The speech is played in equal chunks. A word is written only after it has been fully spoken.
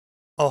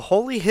A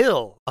holy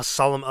hill, a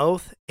solemn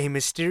oath, a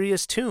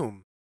mysterious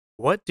tomb.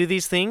 What do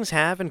these things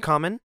have in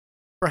common?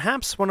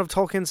 Perhaps one of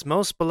Tolkien's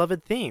most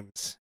beloved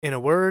themes. In a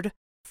word,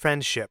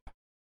 friendship.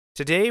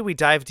 Today we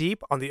dive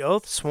deep on the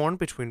oath sworn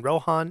between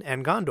Rohan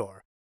and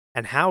Gondor,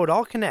 and how it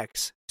all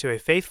connects to a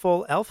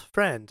faithful elf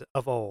friend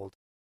of old.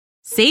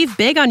 Save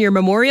big on your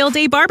Memorial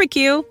Day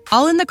barbecue,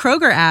 all in the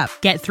Kroger app.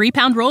 Get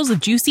 3-pound rolls of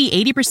juicy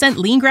 80%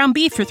 lean ground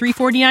beef for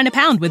 $3.49 a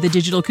pound with a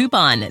digital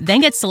coupon. Then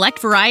get select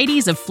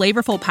varieties of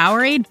flavorful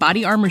Powerade,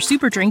 Body Armor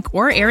Super Drink,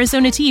 or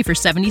Arizona tea for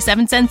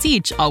 77 cents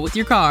each, all with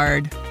your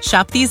card.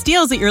 Shop these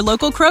deals at your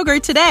local Kroger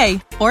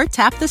today, or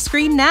tap the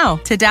screen now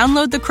to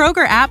download the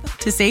Kroger app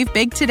to save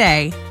big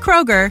today.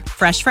 Kroger,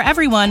 fresh for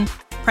everyone.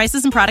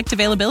 Prices and product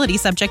availability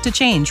subject to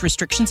change.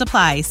 Restrictions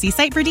apply. See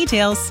site for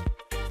details.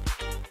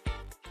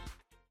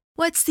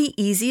 What's the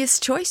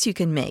easiest choice you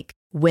can make?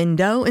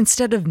 Window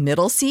instead of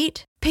middle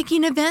seat?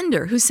 Picking a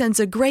vendor who sends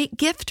a great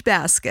gift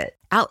basket?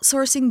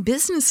 Outsourcing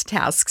business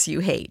tasks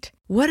you hate?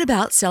 What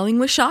about selling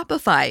with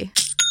Shopify?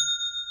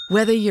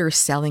 Whether you're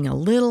selling a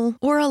little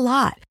or a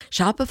lot,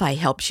 Shopify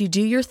helps you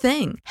do your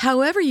thing,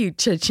 however you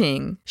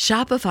cha-ching.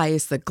 Shopify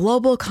is the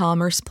global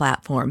commerce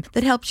platform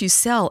that helps you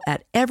sell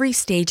at every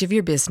stage of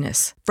your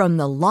business. From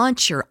the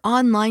launch your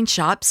online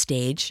shop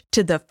stage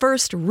to the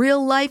first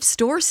real-life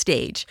store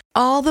stage,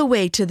 all the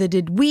way to the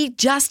did we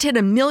just hit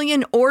a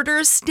million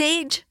orders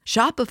stage.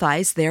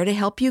 Shopify's there to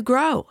help you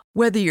grow.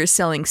 Whether you're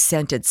selling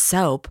scented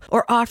soap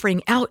or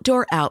offering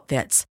outdoor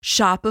outfits,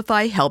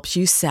 Shopify helps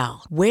you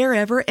sell.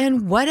 Wherever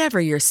and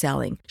whatever you're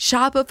selling,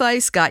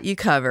 Shopify's got you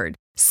covered.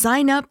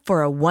 Sign up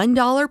for a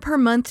 $1 per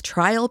month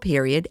trial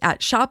period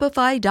at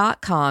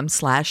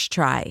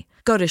shopify.com/try.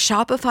 Go to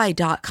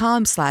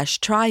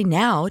shopify.com/try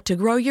now to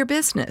grow your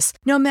business,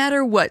 no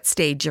matter what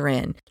stage you're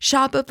in.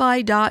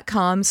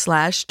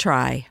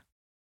 Shopify.com/try.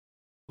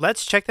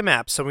 Let's check the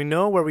map so we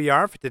know where we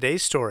are for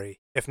today's story.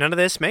 If none of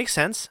this makes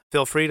sense,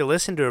 feel free to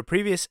listen to a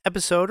previous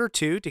episode or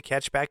two to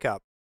catch back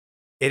up.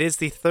 It is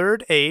the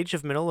third age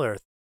of Middle-earth.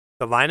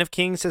 The line of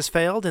kings has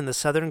failed in the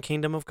southern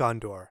kingdom of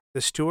Gondor.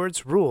 The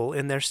stewards rule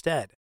in their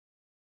stead.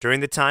 During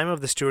the time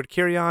of the steward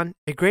Cirion,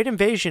 a great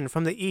invasion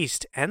from the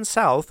east and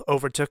south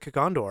overtook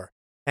Gondor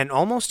and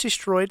almost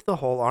destroyed the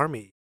whole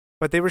army.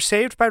 But they were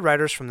saved by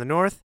riders from the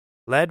north,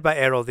 led by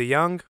Eorl the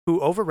Young,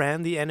 who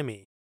overran the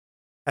enemy.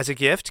 As a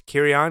gift,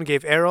 Cirion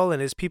gave Eorl and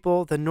his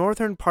people the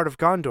northern part of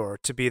Gondor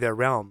to be their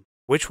realm,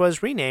 which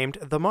was renamed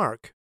the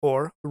Mark,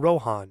 or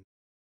Rohan.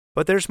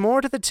 But there's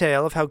more to the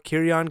tale of how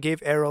Cirion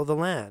gave Eorl the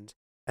land,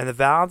 and the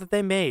vow that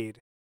they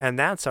made, and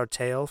that's our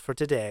tale for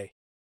today.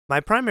 My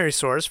primary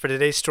source for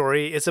today's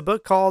story is a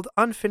book called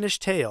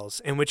Unfinished Tales,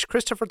 in which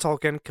Christopher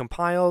Tolkien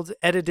compiled,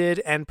 edited,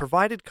 and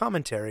provided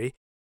commentary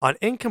on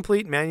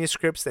incomplete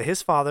manuscripts that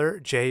his father,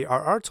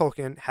 J.R.R.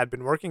 Tolkien, had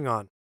been working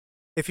on.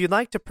 If you'd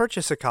like to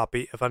purchase a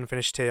copy of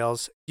Unfinished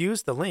Tales,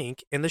 use the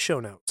link in the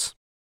show notes.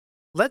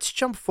 Let's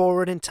jump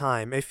forward in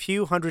time a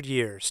few hundred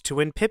years to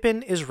when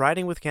Pippin is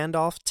riding with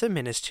Gandalf to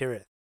Minas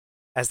Tirith.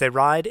 As they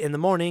ride in the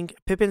morning,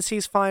 Pippin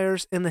sees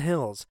fires in the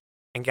hills,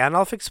 and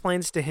Gandalf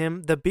explains to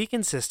him the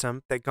beacon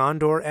system that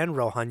Gondor and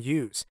Rohan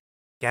use.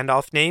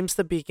 Gandalf names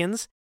the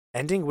beacons,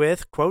 ending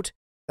with, quote,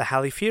 the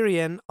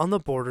Halifirian on the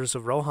borders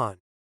of Rohan.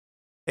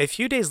 A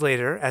few days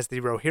later, as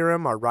the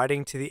Rohirrim are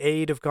riding to the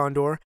aid of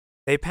Gondor,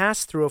 they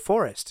pass through a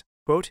forest.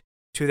 Quote,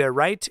 to their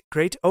right,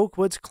 great oak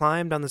woods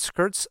climbed on the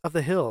skirts of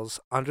the hills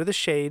under the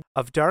shade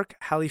of dark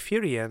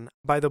Halifirian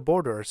by the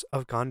borders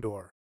of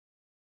Gondor.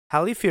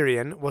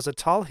 Halifirian was a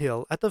tall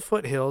hill at the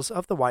foothills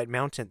of the White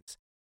Mountains,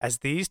 as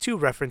these two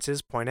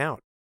references point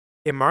out.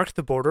 It marked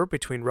the border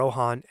between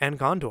Rohan and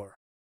Gondor.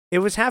 It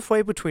was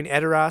halfway between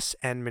Edoras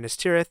and Minas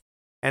Tirith,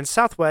 and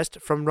southwest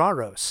from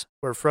Rauros,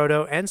 where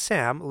Frodo and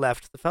Sam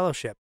left the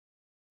Fellowship.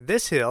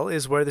 This hill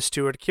is where the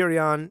steward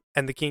Cirion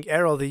and the King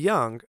Eorl the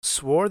Young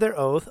swore their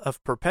oath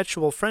of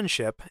perpetual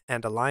friendship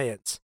and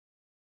alliance.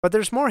 But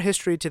there's more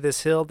history to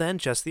this hill than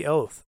just the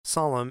oath,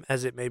 solemn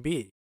as it may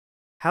be.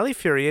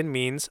 Halifirian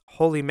means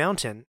holy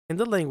mountain in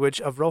the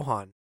language of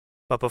Rohan,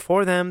 but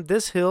before them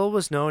this hill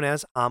was known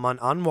as Amon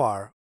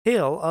Anwar,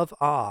 Hill of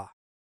Awe.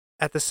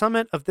 At the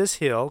summit of this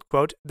hill,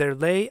 quote, there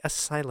lay a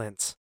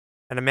silence,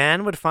 and a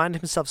man would find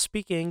himself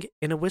speaking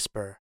in a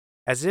whisper,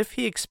 as if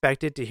he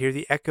expected to hear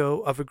the echo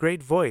of a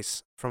great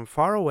voice from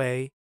far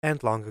away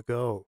and long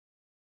ago.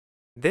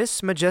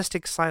 This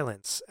majestic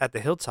silence at the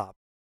hilltop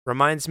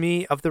reminds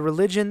me of the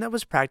religion that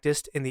was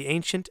practiced in the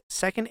ancient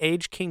Second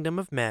Age kingdom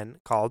of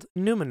men called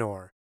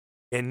Numenor.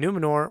 In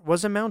Numenor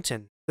was a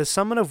mountain, the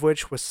summit of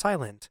which was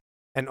silent,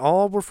 and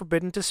all were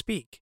forbidden to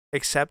speak,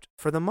 except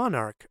for the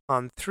monarch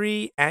on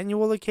 3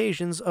 annual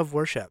occasions of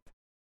worship.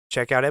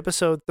 Check out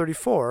episode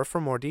 34 for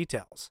more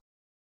details.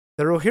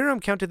 The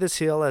Rohirrim counted this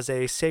hill as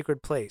a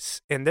sacred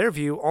place, in their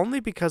view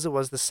only because it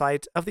was the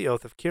site of the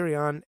Oath of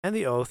Cirion and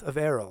the Oath of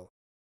Eorl.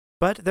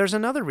 But there's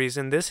another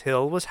reason this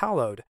hill was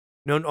hallowed,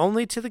 known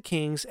only to the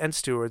kings and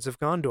stewards of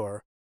Gondor,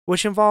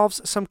 which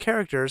involves some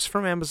characters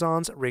from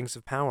Amazon's Rings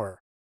of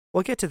Power.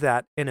 We'll get to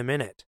that in a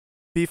minute.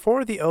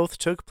 Before the oath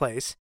took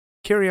place,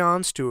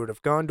 Cirion, steward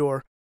of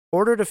Gondor,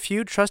 ordered a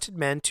few trusted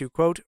men to,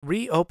 quote,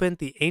 reopen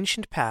the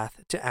ancient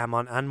path to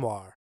Amon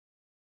Anwar.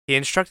 He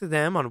instructed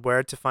them on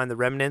where to find the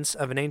remnants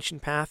of an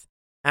ancient path,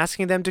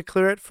 asking them to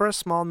clear it for a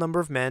small number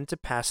of men to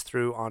pass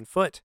through on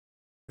foot.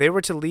 They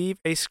were to leave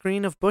a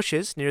screen of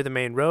bushes near the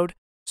main road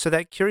so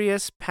that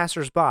curious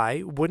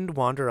passers-by wouldn't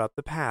wander up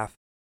the path.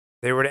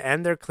 They were to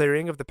end their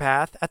clearing of the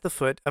path at the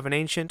foot of an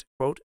ancient,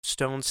 quote,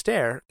 stone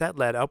stair that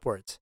led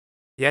upwards.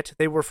 Yet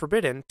they were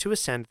forbidden to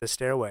ascend the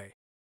stairway.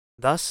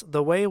 Thus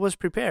the way was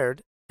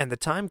prepared, and the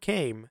time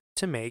came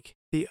to make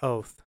the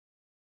oath.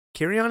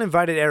 Kirion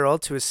invited Errol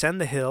to ascend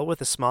the hill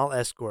with a small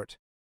escort.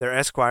 Their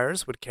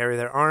esquires would carry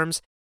their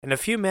arms, and a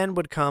few men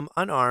would come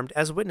unarmed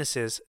as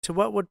witnesses to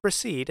what would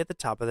proceed at the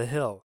top of the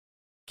hill.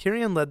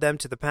 Kirion led them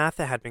to the path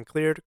that had been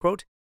cleared,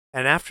 quote,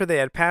 and after they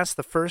had passed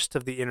the first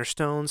of the inner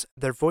stones,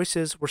 their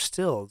voices were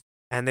stilled,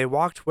 and they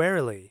walked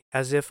warily,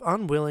 as if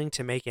unwilling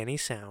to make any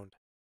sound.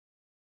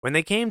 When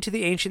they came to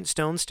the ancient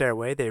stone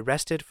stairway, they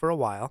rested for a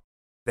while.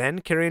 Then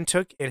Kirion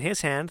took in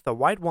his hand the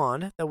white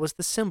wand that was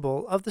the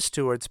symbol of the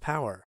steward's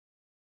power.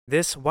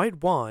 This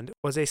white wand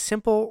was a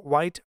simple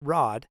white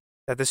rod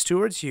that the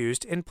stewards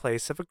used in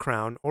place of a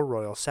crown or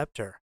royal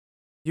scepter.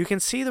 You can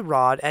see the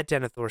rod at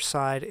Denethor's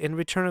side in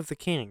Return of the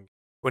King,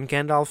 when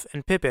Gandalf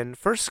and Pippin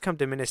first come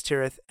to Minas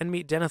Tirith and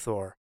meet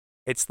Denethor.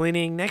 It's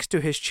leaning next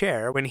to his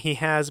chair when he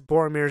has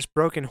Boromir's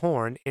broken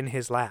horn in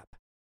his lap.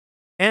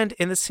 And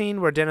in the scene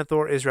where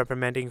Denethor is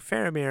reprimanding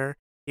Faramir,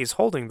 he's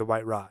holding the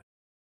white rod.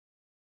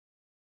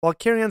 While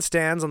Kirion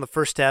stands on the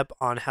first step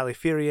on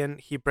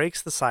Halifirion, he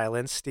breaks the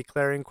silence,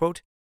 declaring,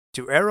 quote,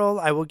 to Errol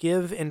I will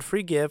give in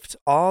free gift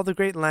all the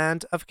great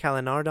land of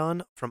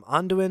Calenardon from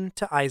Anduin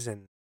to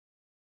Isen.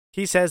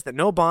 He says that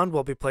no bond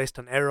will be placed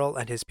on Errol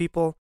and his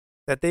people,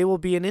 that they will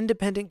be an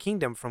independent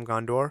kingdom from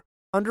Gondor,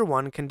 under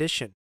one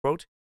condition,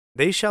 quote,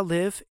 they shall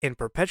live in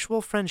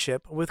perpetual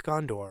friendship with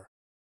Gondor,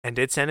 and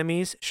its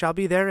enemies shall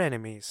be their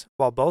enemies,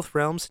 while both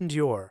realms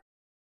endure,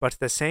 but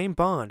the same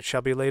bond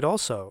shall be laid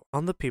also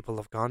on the people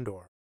of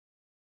Gondor.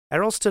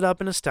 Errol stood up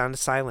in a stunned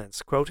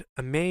silence, quote,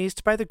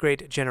 amazed by the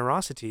great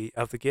generosity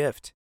of the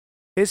gift.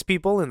 His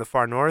people in the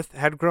far north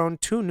had grown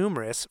too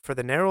numerous for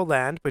the narrow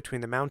land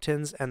between the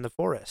mountains and the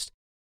forest,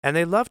 and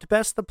they loved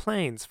best the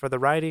plains for the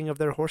riding of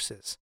their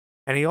horses.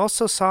 And he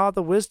also saw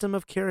the wisdom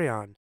of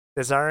Kirion,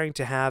 desiring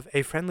to have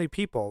a friendly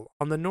people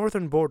on the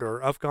northern border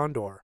of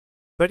Gondor.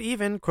 But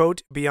even,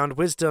 quote, beyond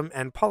wisdom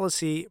and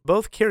policy,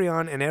 both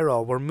Kirion and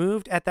Errol were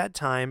moved at that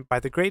time by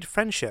the great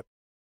friendship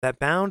that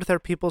bound their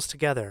peoples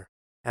together,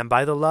 and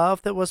by the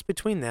love that was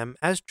between them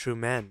as true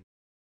men.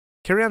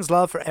 Kirion's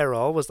love for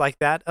Errol was like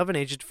that of an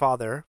aged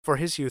father for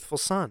his youthful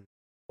son,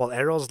 while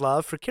Errol's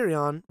love for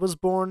Kirion was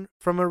born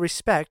from a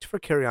respect for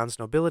Kirion's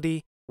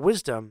nobility,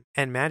 wisdom,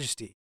 and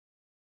majesty.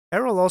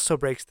 Errol also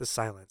breaks the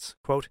silence,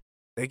 quote,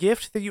 the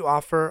gift that you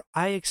offer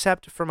I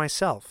accept for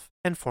myself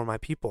and for my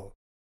people.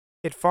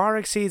 It far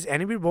exceeds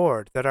any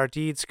reward that our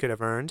deeds could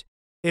have earned,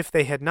 if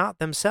they had not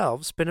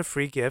themselves been a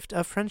free gift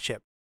of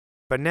friendship.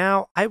 But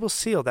now I will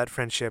seal that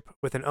friendship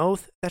with an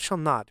oath that shall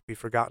not be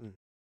forgotten.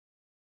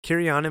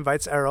 Kirion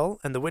invites Errol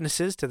and the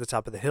witnesses to the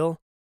top of the hill,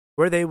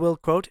 where they will,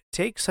 quote,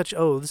 take such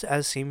oaths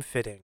as seem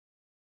fitting.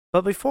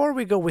 But before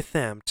we go with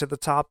them to the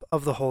top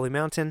of the holy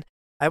mountain,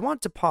 I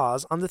want to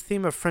pause on the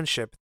theme of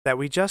friendship that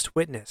we just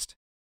witnessed.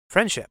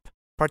 Friendship,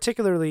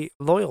 particularly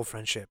loyal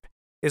friendship,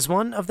 is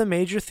one of the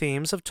major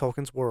themes of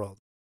Tolkien's world.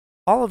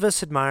 All of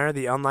us admire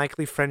the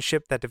unlikely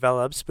friendship that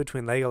develops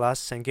between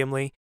Legolas and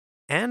Gimli,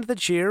 and the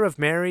cheer of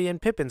Merry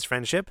and Pippin's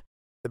friendship,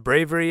 the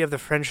bravery of the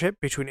friendship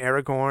between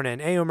Aragorn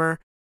and Éomer,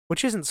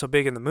 which isn't so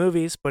big in the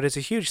movies but is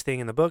a huge thing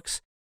in the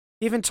books.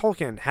 Even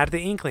Tolkien had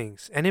the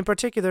inklings, and in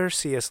particular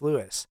C.S.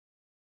 Lewis.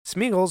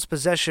 Smeagol's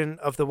possession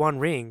of the One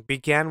Ring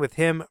began with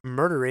him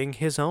murdering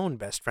his own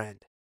best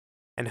friend.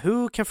 And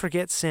who can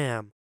forget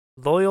Sam,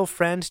 loyal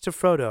friend to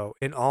Frodo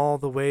in all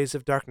the ways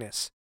of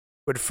darkness?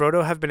 Would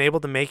Frodo have been able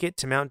to make it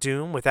to Mount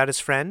Doom without his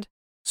friend?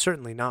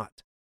 Certainly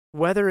not.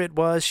 Whether it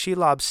was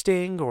Shelob's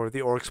sting or the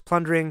orcs'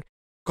 plundering,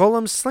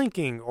 Gollum's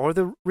slinking or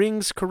the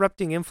ring's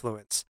corrupting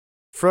influence,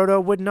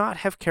 Frodo would not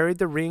have carried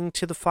the ring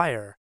to the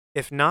fire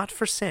if not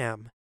for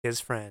Sam, his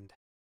friend.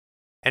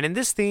 And in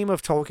this theme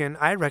of Tolkien,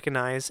 I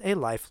recognize a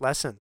life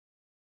lesson.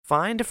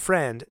 Find a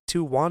friend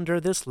to wander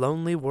this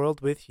lonely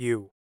world with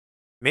you.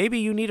 Maybe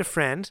you need a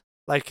friend,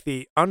 like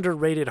the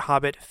underrated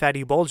hobbit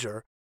Fatty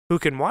Bolger, who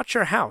can watch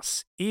your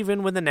house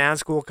even when the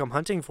Nazgul come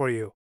hunting for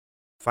you.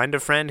 Find a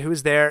friend who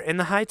is there in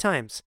the high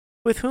times,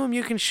 with whom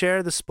you can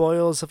share the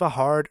spoils of a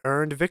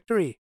hard-earned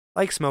victory,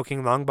 like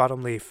smoking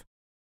Longbottom Leaf.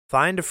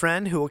 Find a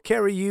friend who will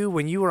carry you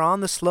when you are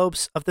on the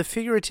slopes of the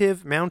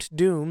figurative Mount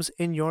Dooms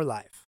in your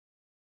life.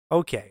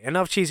 Okay,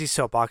 enough cheesy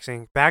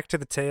soapboxing, back to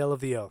the tale of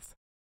the oath.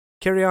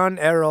 Kirion,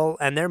 Errol,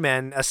 and their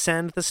men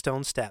ascend the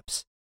stone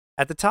steps.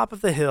 At the top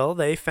of the hill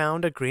they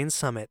found a green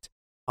summit,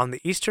 on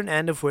the eastern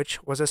end of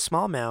which was a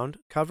small mound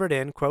covered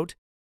in, quote,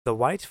 the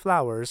white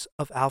flowers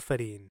of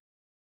Alfadine.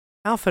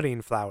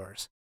 Alfadine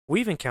flowers.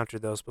 We've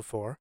encountered those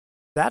before.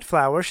 That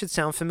flower should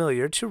sound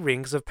familiar to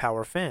Rings of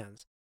Power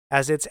fans,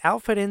 as it's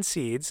Alfadine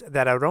seeds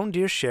that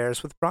Arondir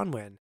shares with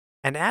Bronwyn,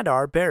 and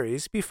Adar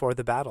berries before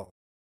the battle.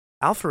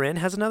 Alpharin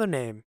has another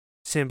name,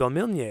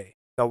 Simbalmilne,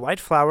 the white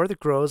flower that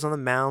grows on the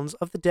mounds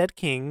of the dead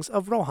kings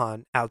of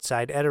Rohan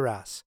outside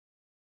Edoras.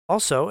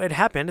 Also, it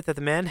happened that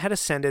the men had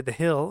ascended the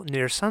hill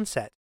near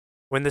sunset,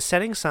 when the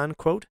setting sun,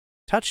 quote,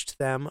 touched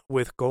them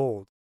with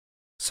gold.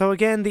 So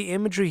again, the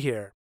imagery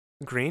here,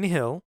 green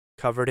hill,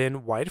 covered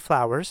in white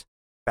flowers,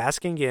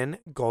 basking in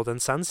golden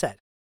sunset.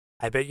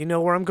 I bet you know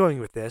where I'm going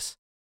with this.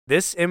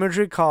 This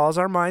imagery calls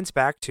our minds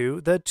back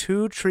to the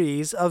 2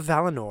 trees of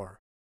Valinor.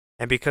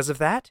 And because of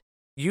that,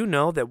 you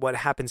know that what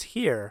happens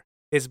here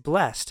is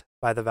blessed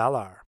by the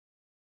Valar.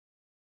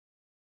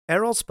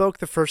 Errol spoke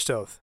the first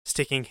oath,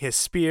 sticking his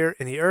spear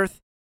in the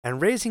earth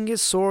and raising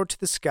his sword to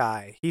the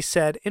sky. He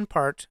said in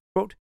part,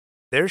 quote,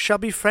 "There shall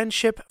be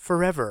friendship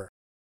forever.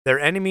 Their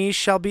enemies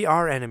shall be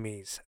our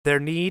enemies. Their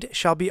need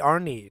shall be our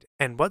need.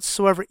 And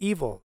whatsoever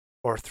evil,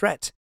 or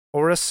threat,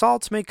 or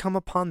assault may come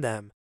upon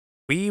them,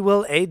 we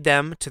will aid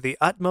them to the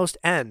utmost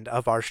end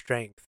of our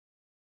strength."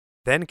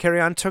 Then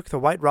Carion took the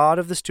white rod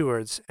of the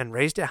stewards and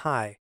raised it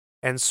high,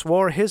 and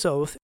swore his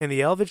oath in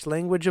the elvish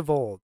language of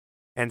old,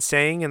 and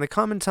saying in the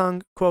common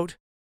tongue, quote,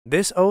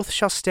 "This oath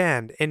shall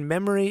stand in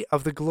memory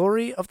of the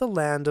glory of the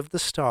land of the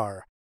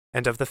star,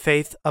 and of the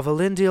faith of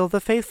Elendil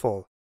the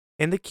faithful,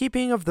 in the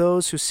keeping of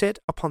those who sit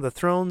upon the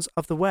thrones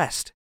of the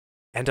west,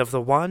 and of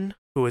the one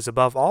who is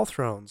above all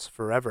thrones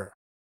forever."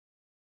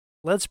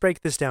 Let's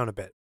break this down a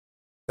bit.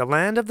 The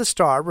land of the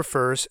star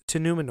refers to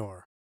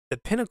Numenor, the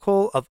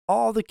pinnacle of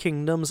all the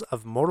kingdoms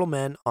of mortal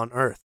men on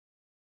earth.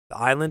 The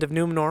island of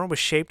Numenor was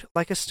shaped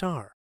like a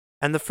star,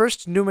 and the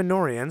first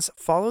Numenorians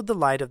followed the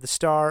light of the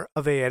star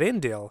of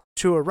Eärendil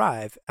to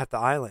arrive at the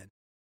island.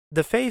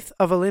 The faith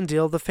of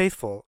Elendil the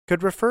faithful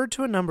could refer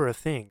to a number of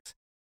things.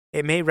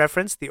 It may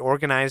reference the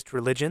organized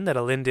religion that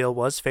Elendil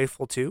was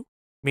faithful to,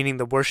 meaning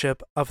the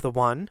worship of the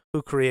one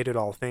who created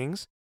all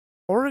things,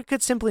 or it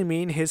could simply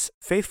mean his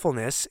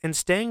faithfulness in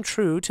staying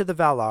true to the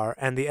Valar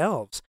and the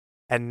elves,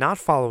 and not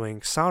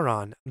following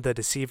Sauron the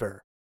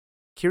Deceiver.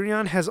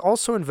 Carion has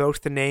also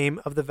invoked the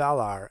name of the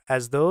Valar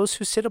as those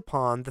who sit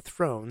upon the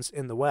thrones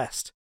in the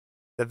west.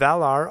 The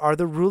Valar are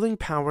the ruling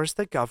powers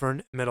that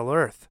govern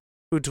Middle-earth,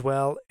 who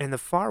dwell in the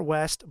far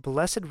west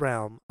blessed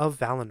realm of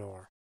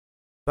Valinor.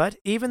 But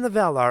even the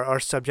Valar are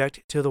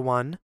subject to the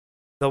One.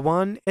 The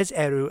One is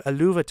Eru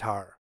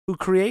Ilúvatar, who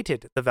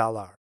created the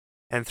Valar,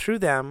 and through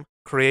them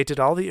created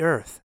all the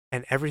earth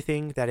and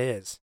everything that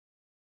is.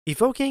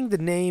 Evoking the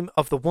name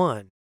of the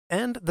One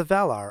and the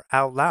Valar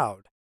out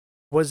loud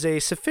was a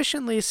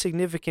sufficiently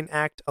significant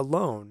act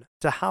alone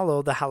to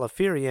hallow the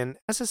Halathirion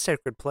as a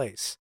sacred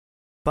place.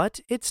 But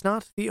it's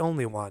not the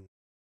only one.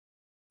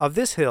 Of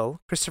this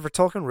hill, Christopher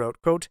Tolkien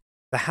wrote, quote,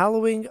 "The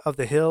hallowing of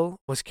the hill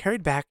was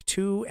carried back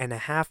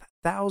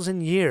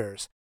 2,500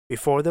 years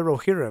before the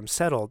Rohirrim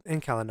settled in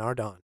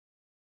Calenardon.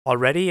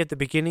 Already at the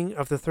beginning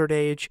of the Third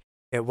Age,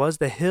 it was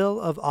the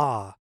Hill of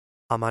Awe,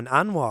 Aman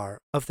Anwar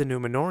of the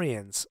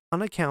Númenóreans,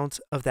 on account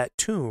of that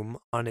tomb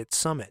on its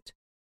summit."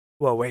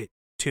 Well, wait,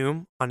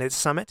 tomb on its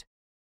summit?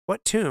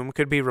 What tomb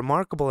could be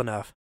remarkable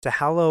enough to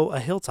hallow a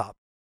hilltop?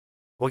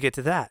 We'll get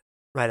to that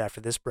right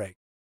after this break.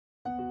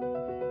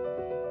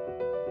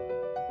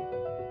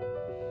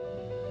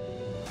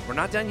 We're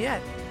not done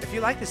yet. If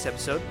you like this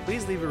episode,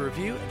 please leave a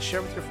review and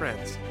share with your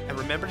friends. And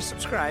remember to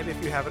subscribe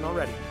if you haven't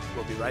already.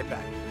 We'll be right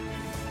back.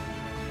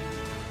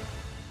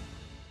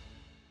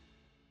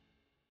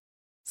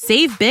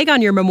 Save big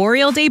on your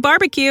Memorial Day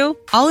barbecue,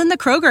 all in the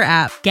Kroger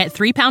app. Get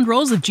 3-pound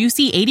rolls of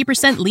juicy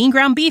 80% lean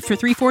ground beef for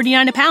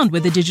 $3.49 a pound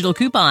with a digital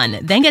coupon.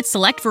 Then get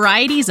select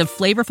varieties of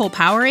flavorful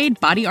Powerade,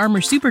 Body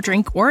Armor Super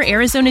Drink, or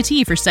Arizona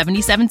tea for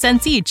 77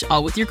 cents each,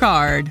 all with your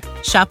card.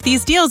 Shop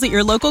these deals at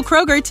your local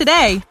Kroger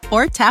today,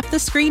 or tap the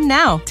screen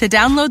now to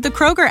download the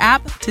Kroger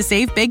app to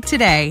save big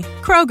today.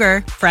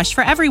 Kroger, fresh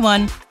for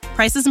everyone.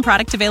 Prices and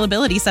product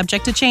availability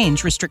subject to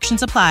change.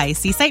 Restrictions apply.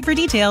 See site for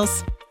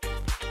details.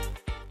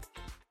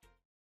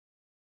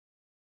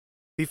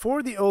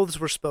 Before the oaths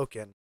were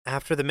spoken,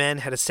 after the men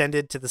had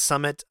ascended to the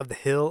summit of the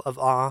Hill of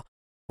Awe,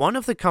 one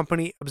of the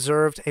company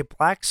observed a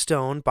black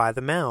stone by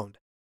the mound,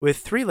 with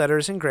 3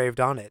 letters engraved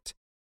on it,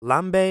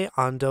 Lambe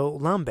Ando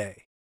Lambe.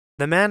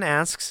 The man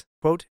asks,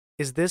 quote,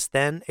 "Is this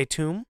then a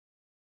tomb?"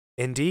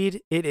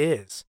 Indeed it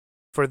is,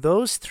 for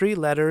those 3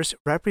 letters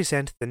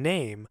represent the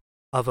name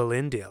of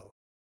Elendil.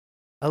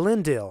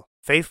 Elendil,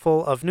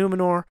 faithful of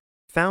Númenor,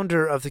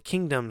 founder of the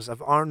kingdoms of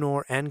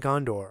Arnor and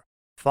Gondor,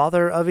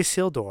 father of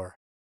Isildur,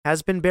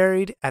 has been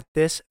buried at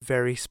this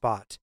very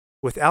spot,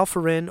 with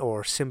Alpharin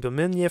or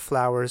Simbalmilne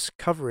flowers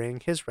covering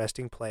his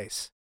resting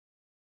place.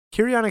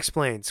 Carion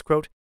explains,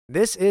 quote,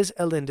 "This is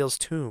Elendil's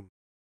tomb,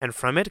 and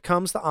from it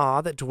comes the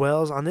awe that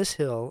dwells on this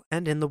hill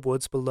and in the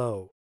woods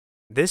below.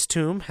 This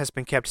tomb has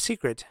been kept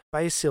secret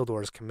by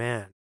Isildur's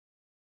command."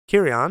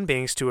 Carion,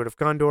 being steward of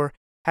Gondor,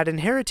 had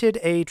inherited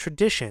a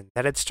tradition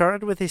that had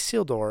started with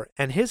Isildur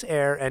and his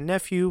heir and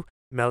nephew,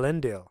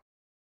 Melendil.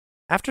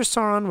 After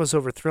Sauron was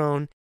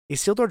overthrown,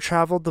 Isildur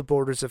traveled the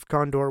borders of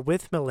Gondor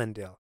with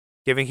Melendil,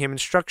 giving him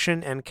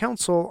instruction and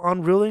counsel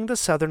on ruling the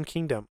southern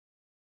kingdom.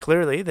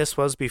 Clearly, this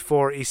was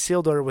before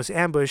Isildur was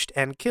ambushed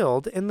and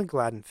killed in the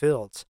Gladden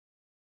Fields.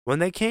 When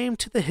they came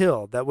to the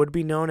hill that would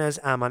be known as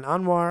Aman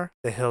Anwar,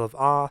 the Hill of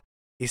Awe,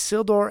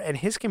 Isildur and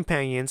his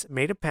companions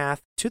made a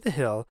path to the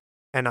hill,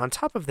 and on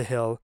top of the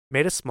hill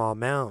made a small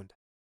mound.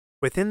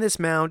 Within this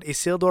mound,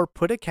 Isildur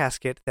put a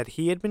casket that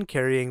he had been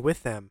carrying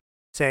with them,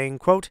 saying,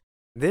 quote,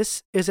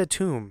 "This is a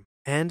tomb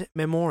and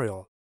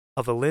memorial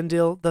of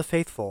Elendil the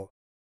Faithful.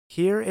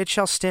 Here it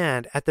shall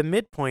stand at the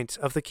midpoint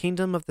of the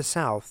kingdom of the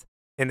south,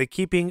 in the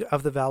keeping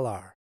of the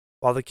Valar,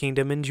 while the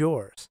kingdom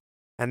endures.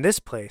 And this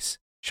place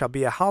shall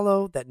be a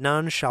hollow that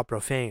none shall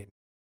profane.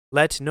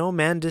 Let no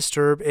man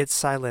disturb its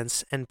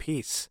silence and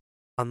peace,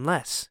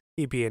 unless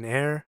he be an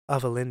heir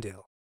of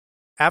Elendil."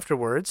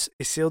 Afterwards,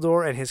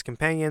 Isildur and his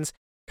companions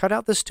cut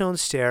out the stone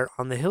stair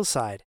on the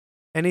hillside,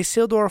 and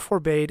Isildur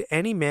forbade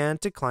any man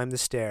to climb the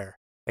stair,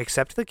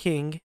 except the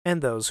king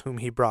and those whom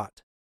he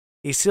brought.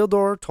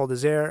 Isildur told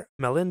his heir,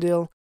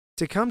 Melindil,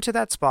 to come to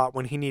that spot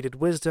when he needed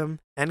wisdom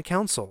and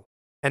counsel,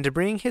 and to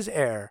bring his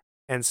heir,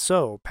 and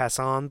so pass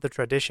on the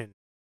tradition.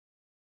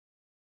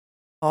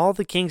 All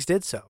the kings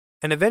did so,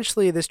 and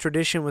eventually this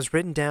tradition was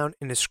written down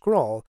in a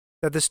scroll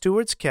that the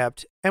stewards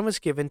kept and was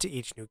given to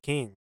each new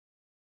king.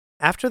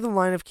 After the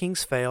line of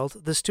kings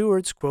failed, the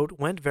stewards, quote,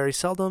 went very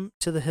seldom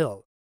to the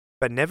hill,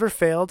 but never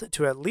failed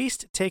to at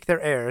least take their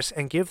heirs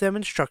and give them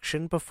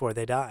instruction before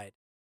they died.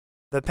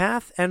 The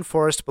path and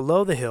forest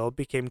below the hill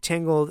became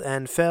tangled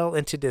and fell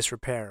into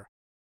disrepair,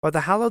 but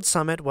the hallowed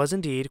summit was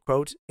indeed,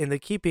 quote, in the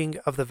keeping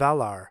of the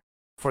Valar,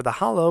 for the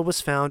hollow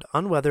was found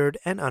unweathered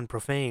and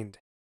unprofaned,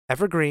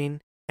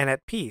 evergreen and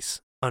at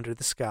peace under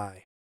the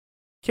sky.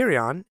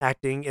 Cirion,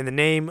 acting in the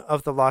name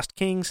of the lost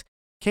kings,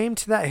 came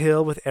to that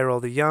hill with Errol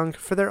the Young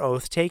for their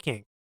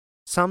oath-taking.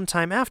 Some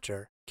time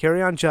after,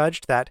 Cirion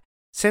judged that,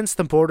 since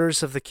the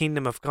borders of the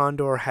kingdom of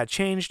Gondor had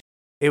changed,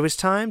 it was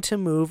time to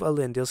move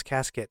Elendil's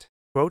casket.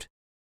 Quote,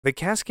 "The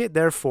casket,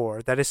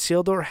 therefore, that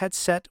Isildur had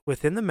set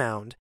within the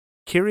mound,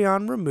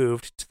 Cirion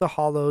removed to the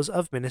hollows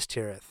of Minas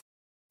Tirith,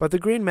 but the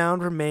green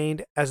mound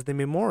remained as the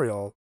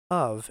memorial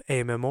of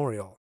a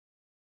memorial."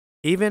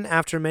 Even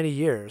after many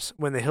years,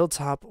 when the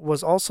hilltop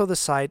was also the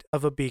site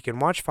of a beacon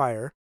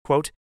watchfire,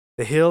 quote,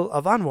 the Hill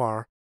of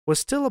Anwar was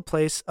still a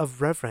place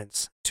of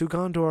reverence to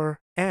Gondor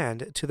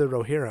and to the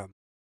Rohirrim,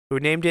 who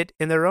named it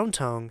in their own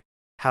tongue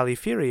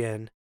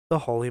Halifirian, the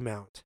Holy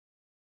Mount.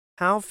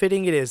 How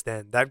fitting it is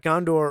then that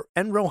Gondor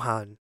and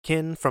Rohan,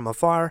 kin from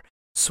afar,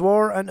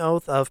 swore an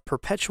oath of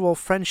perpetual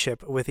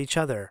friendship with each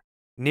other,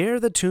 near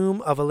the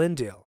tomb of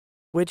Elendil,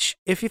 which,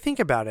 if you think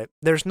about it,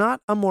 there's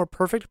not a more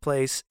perfect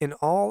place in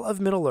all of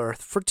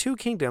Middle-earth for two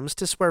kingdoms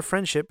to swear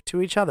friendship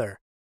to each other.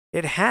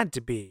 It had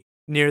to be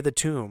near the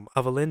tomb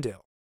of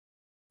Elendil.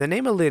 The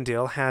name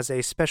Elendil has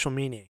a special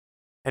meaning,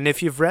 and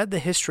if you've read the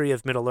history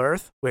of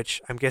Middle-earth,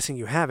 which I'm guessing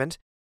you haven't,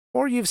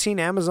 or you've seen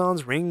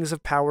Amazon's Rings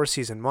of Power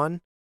Season 1,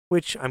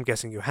 which I'm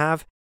guessing you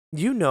have,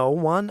 you know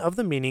one of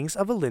the meanings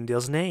of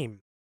Elendil's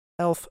name,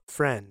 elf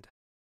friend.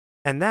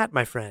 And that,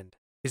 my friend,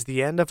 is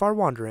the end of our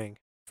wandering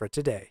for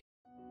today.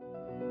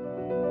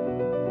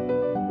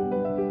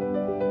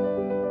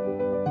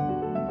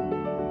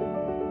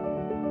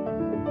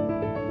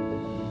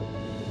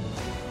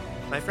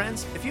 My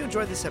friends, if you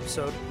enjoyed this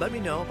episode, let me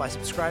know by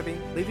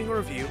subscribing, leaving a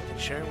review, and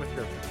sharing with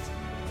your friends.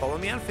 Follow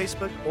me on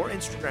Facebook or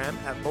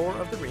Instagram at Lore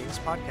of the Rings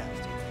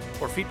Podcast.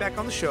 For feedback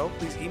on the show,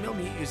 please email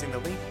me using the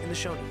link in the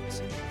show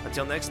notes.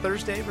 Until next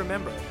Thursday,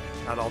 remember,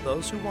 not all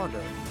those who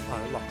wander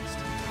are lost.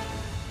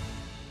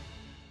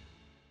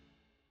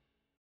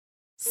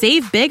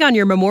 Save big on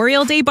your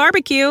Memorial Day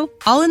barbecue,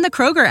 all in the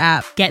Kroger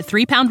app. Get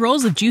 3-pound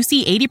rolls of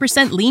juicy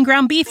 80% lean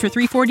ground beef for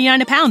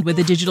 $3.49 a pound with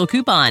a digital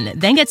coupon.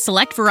 Then get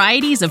select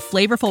varieties of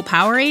flavorful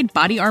Powerade,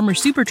 Body Armor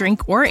Super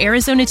Drink, or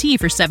Arizona tea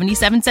for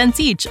 77 cents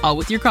each, all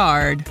with your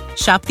card.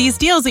 Shop these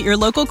deals at your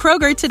local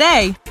Kroger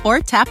today, or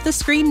tap the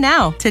screen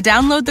now to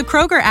download the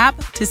Kroger app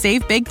to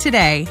save big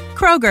today.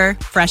 Kroger,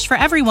 fresh for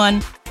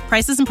everyone.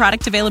 Prices and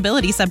product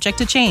availability subject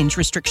to change.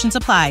 Restrictions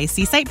apply.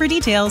 See site for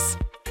details.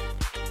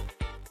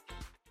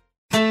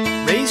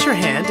 Raise your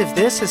hand if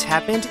this has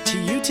happened to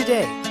you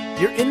today.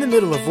 You're in the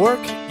middle of work,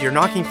 you're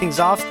knocking things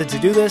off the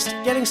to-do list,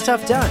 getting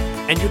stuff done,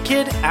 and your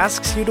kid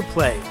asks you to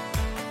play.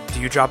 Do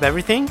you drop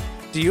everything?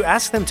 Do you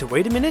ask them to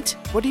wait a minute?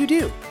 What do you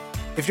do?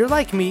 If you're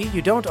like me,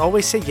 you don't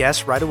always say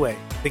yes right away.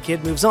 The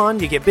kid moves on,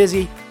 you get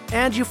busy,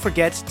 and you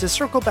forget to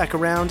circle back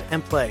around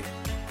and play.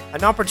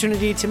 An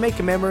opportunity to make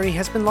a memory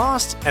has been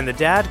lost, and the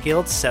dad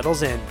guilt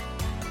settles in.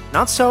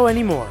 Not so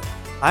anymore.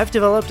 I've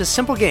developed a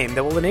simple game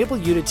that will enable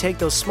you to take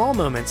those small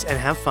moments and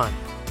have fun.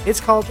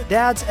 It's called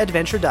Dad's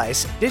Adventure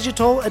Dice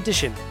Digital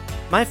Edition.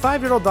 My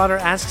 5-year-old daughter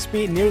asks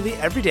me nearly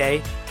every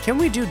day, can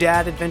we do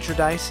Dad Adventure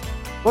Dice?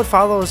 What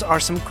follows are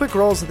some quick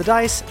rolls of the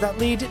dice that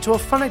lead to a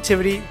fun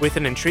activity with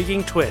an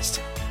intriguing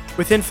twist.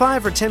 Within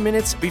 5 or 10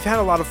 minutes, we've had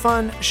a lot of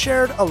fun,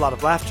 shared a lot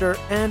of laughter,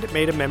 and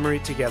made a memory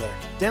together.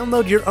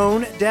 Download your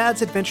own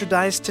Dad's Adventure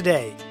Dice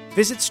today.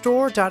 Visit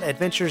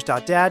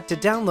store.adventures.dad to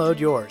download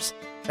yours.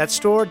 That's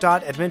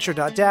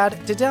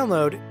store.adventure.dad to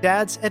download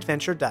Dad's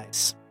Adventure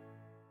Dice.